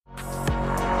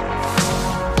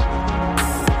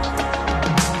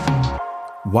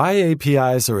Why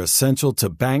APIs are essential to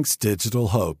banks' digital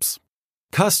hopes.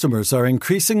 Customers are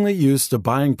increasingly used to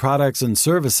buying products and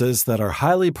services that are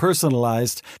highly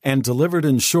personalized and delivered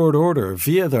in short order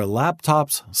via their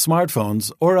laptops,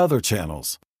 smartphones, or other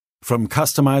channels. From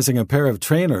customizing a pair of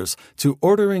trainers to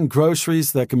ordering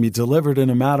groceries that can be delivered in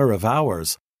a matter of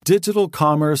hours, digital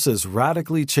commerce is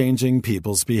radically changing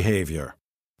people's behavior.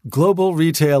 Global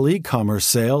retail e-commerce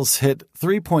sales hit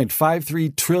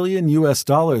 $3.53 trillion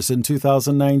in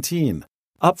 2019,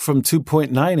 up from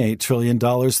 $2.98 trillion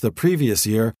the previous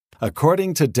year,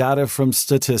 according to data from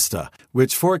Statista,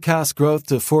 which forecasts growth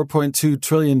to $4.2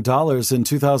 trillion in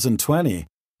 2020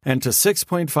 and to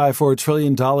 $6.54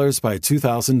 trillion by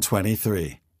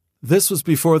 2023. This was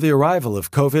before the arrival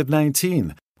of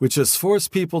COVID-19, which has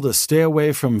forced people to stay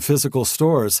away from physical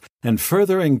stores and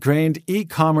further ingrained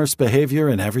e-commerce behavior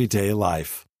in everyday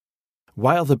life.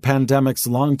 While the pandemic's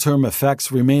long-term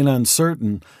effects remain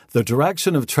uncertain, the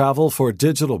direction of travel for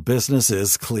digital business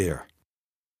is clear.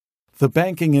 The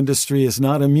banking industry is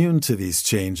not immune to these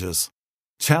changes.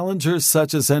 Challengers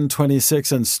such as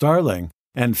N26 and Starling,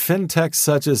 and fintechs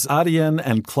such as Adyen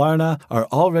and Klarna are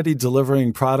already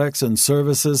delivering products and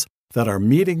services that are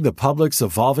meeting the public's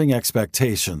evolving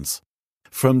expectations.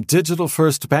 From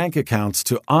digital-first bank accounts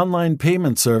to online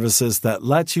payment services that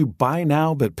let you buy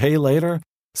now but pay later,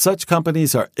 such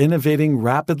companies are innovating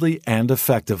rapidly and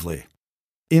effectively.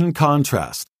 In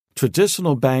contrast,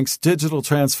 traditional banks' digital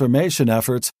transformation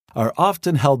efforts are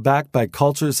often held back by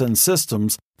cultures and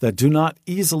systems that do not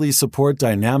easily support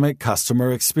dynamic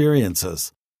customer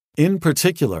experiences. In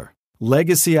particular,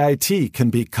 legacy IT can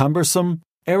be cumbersome,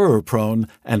 error-prone,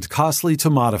 and costly to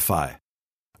modify.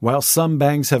 While some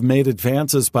banks have made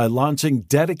advances by launching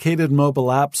dedicated mobile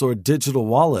apps or digital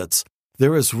wallets,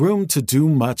 there is room to do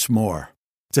much more.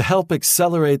 To help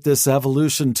accelerate this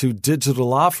evolution to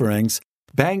digital offerings,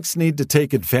 banks need to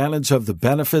take advantage of the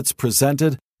benefits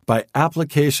presented by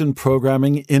application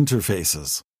programming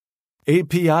interfaces.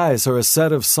 APIs are a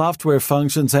set of software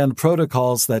functions and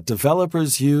protocols that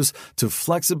developers use to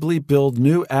flexibly build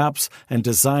new apps and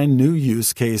design new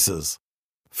use cases.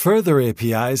 Further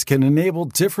APIs can enable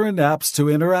different apps to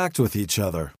interact with each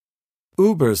other.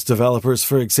 Uber's developers,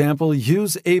 for example,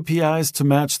 use APIs to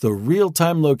match the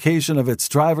real-time location of its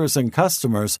drivers and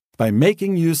customers by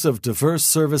making use of diverse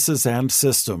services and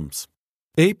systems.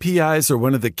 APIs are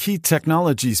one of the key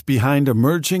technologies behind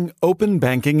emerging open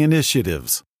banking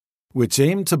initiatives, which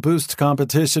aim to boost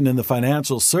competition in the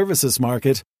financial services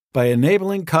market by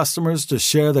enabling customers to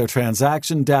share their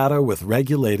transaction data with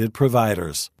regulated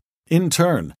providers. In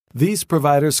turn, these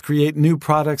providers create new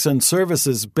products and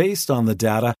services based on the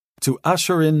data to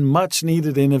usher in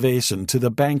much-needed innovation to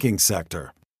the banking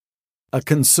sector. A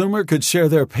consumer could share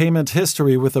their payment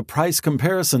history with a price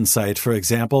comparison site, for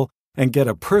example, and get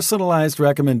a personalized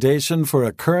recommendation for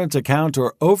a current account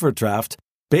or overdraft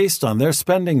based on their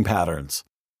spending patterns.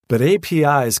 But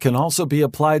APIs can also be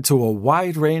applied to a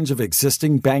wide range of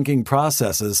existing banking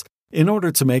processes in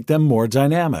order to make them more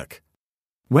dynamic.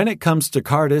 When it comes to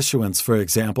card issuance, for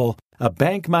example, a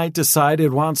bank might decide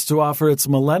it wants to offer its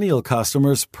millennial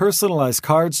customers personalized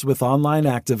cards with online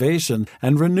activation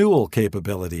and renewal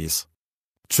capabilities.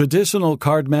 Traditional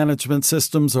card management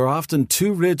systems are often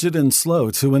too rigid and slow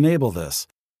to enable this,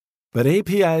 but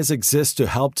APIs exist to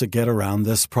help to get around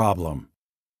this problem.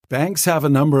 Banks have a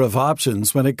number of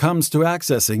options when it comes to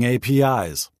accessing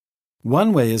APIs.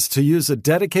 One way is to use a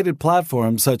dedicated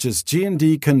platform such as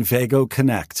G&D Convego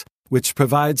Connect, which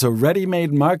provides a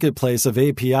ready-made marketplace of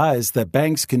APIs that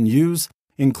banks can use,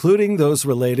 including those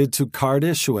related to card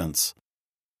issuance.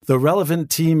 The relevant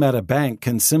team at a bank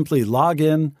can simply log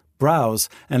in, browse,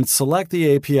 and select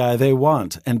the API they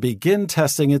want and begin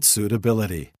testing its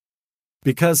suitability.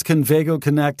 Because Convego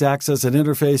Connect acts as an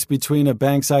interface between a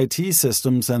bank's IT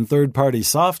systems and third-party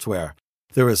software,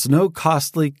 there is no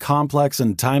costly, complex,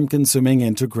 and time-consuming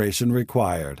integration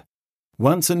required.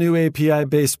 Once a new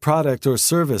API-based product or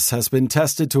service has been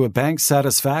tested to a bank's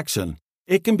satisfaction,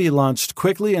 it can be launched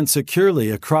quickly and securely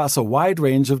across a wide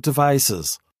range of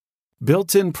devices.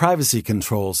 Built-in privacy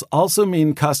controls also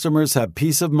mean customers have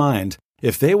peace of mind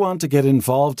if they want to get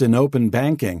involved in open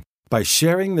banking by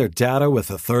sharing their data with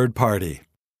a third party.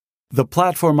 The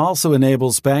platform also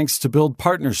enables banks to build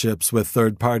partnerships with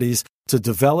third parties to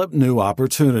develop new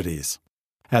opportunities.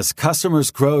 As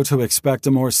customers grow to expect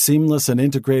a more seamless and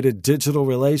integrated digital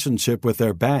relationship with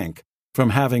their bank,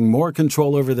 from having more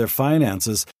control over their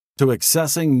finances to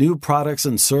accessing new products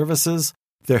and services,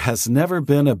 there has never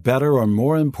been a better or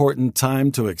more important time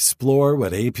to explore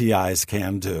what APIs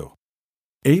can do.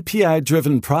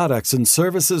 API-driven products and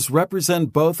services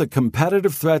represent both a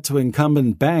competitive threat to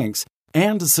incumbent banks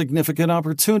and a significant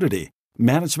opportunity,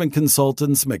 management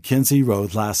consultants McKinsey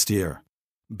wrote last year.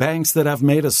 Banks that have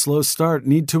made a slow start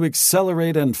need to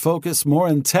accelerate and focus more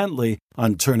intently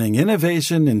on turning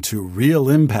innovation into real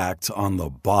impact on the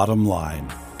bottom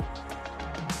line.